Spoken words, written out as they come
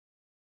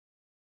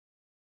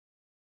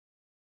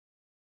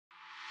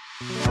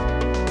Video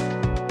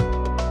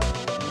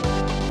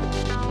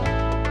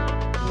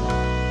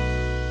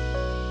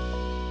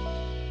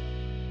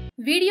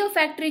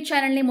factory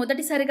channel ని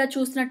మొదటిసారిగా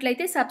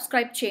చూస్తున్నట్లయితే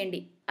సబ్స్క్రైబ్ చేయండి.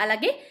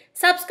 అలాగే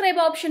సబ్స్క్రైబ్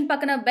ఆప్షన్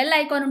పక్కన బెల్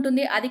ఐకాన్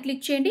ఉంటుంది, అది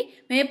క్లిక్ చేయండి.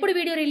 మేము ఎప్పుడు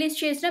వీడియో రిలీజ్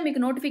చేసినా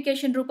మీకు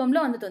నోటిఫికేషన్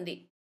రూపంలో అందుతుంది.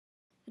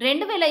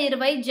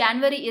 2020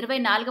 జనవరి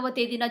 24వ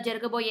తేదీన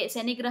జరగబోయే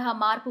శనిగ్రహ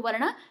మార్పు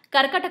వలన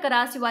కర్కటక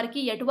రాశి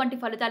వారికి ఎటువంటి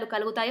ఫలితాలు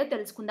కలుగుతాయో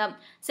తెలుసుకుందాం.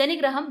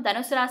 శనిగ్రహం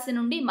ధనుసు రాశి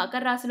నుండి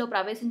మకర రాశిలో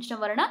ప్రవేశించడం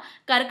వలన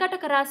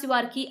కర్కటక రాశి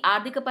వారికి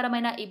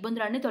ఆర్థికపరమైన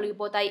ఇబ్బందులన్నీ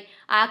తొలగిపోతాయి.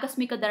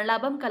 ఆకస్మిక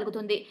ధనలాభం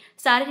కలుగుతుంది.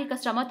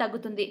 శారీరక శ్రమ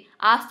తగ్గుతుంది.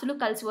 ఆస్తులు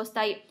కలిసి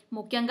వస్తాయి.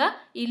 ముఖ్యంగా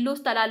ఇల్లు,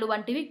 స్థలాలు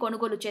వంటివి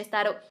కొనుగోలు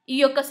చేస్తారు. ఈ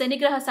యొక్క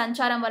శనిగ్రహ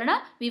సంచారం వలన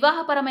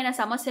వివాహపరమైన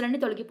సమస్యలన్నీ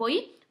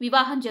తొలగిపోయి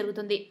వివాహం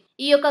జరుగుతుంది.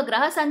 ఈ యొక్క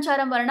గ్రహ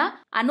సంచారం వలన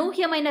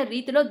అనూహ్యమైన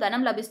రీతిలో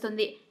ధనం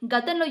లభిస్తుంది.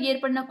 గతంలో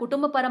ఏర్పడిన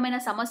కుటుంబపరమైన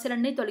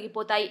సమస్యలన్నీ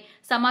తొలగిపోతాయి.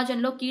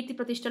 సమాజంలో కీర్తి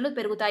ప్రతిష్టలు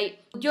పెరుగుతాయి.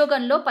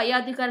 ఉద్యోగంలో పై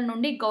అధికారుల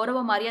నుండి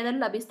గౌరవ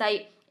మర్యాదలు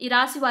లభిస్తాయి. ఈ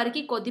రాశి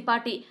వారికి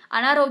కొద్దిపాటి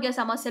అనారోగ్య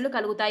సమస్యలు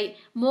కలుగుతాయి.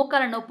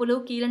 మోకాల నొప్పులు,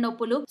 కీళ్ళ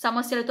నొప్పులు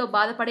సమస్యలతో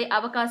బాధపడే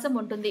అవకాశం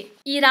ఉంటుంది.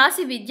 ఈ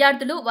రాశి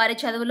విద్యార్థులు వారి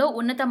చదువులో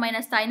ఉన్నతమైన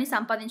స్థాయిని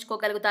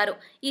సంపాదించుకోగలుగుతారు.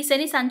 ఈ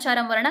శని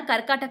సంచారం వలన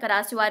కర్కాటక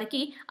రాశి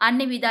వారికి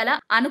అన్ని విధాల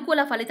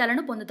అనుకూల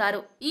ఫలితాలను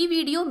పొందుతారు. ఈ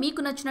వీడియో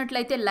మీకు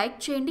నచ్చినట్లయితే లైక్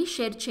చేయండి,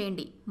 షేర్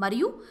చేయండి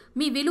మరియు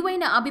మీ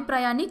విలువైన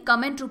అభిప్రాయాన్ని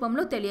కామెంట్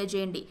రూపంలో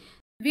తెలియజేయండి.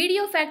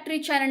 వీడియో ఫ్యాక్టరీ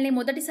ఛానల్ ని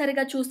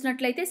మొదటిసారిగా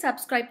చూసినట్లయితే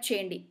సబ్స్క్రైబ్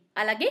చేయండి.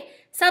 అలాగే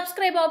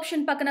సబ్స్క్రైబ్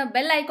ఆప్షన్ పక్కన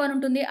బెల్ ఐకాన్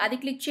ఉంటుంది, అది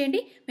క్లిక్ చేయండి.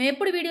 మేము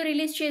ఎప్పుడు వీడియో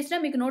రిలీజ్ చేసినా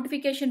మీకు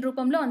నోటిఫికేషన్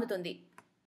రూపంలో అందుతుంది.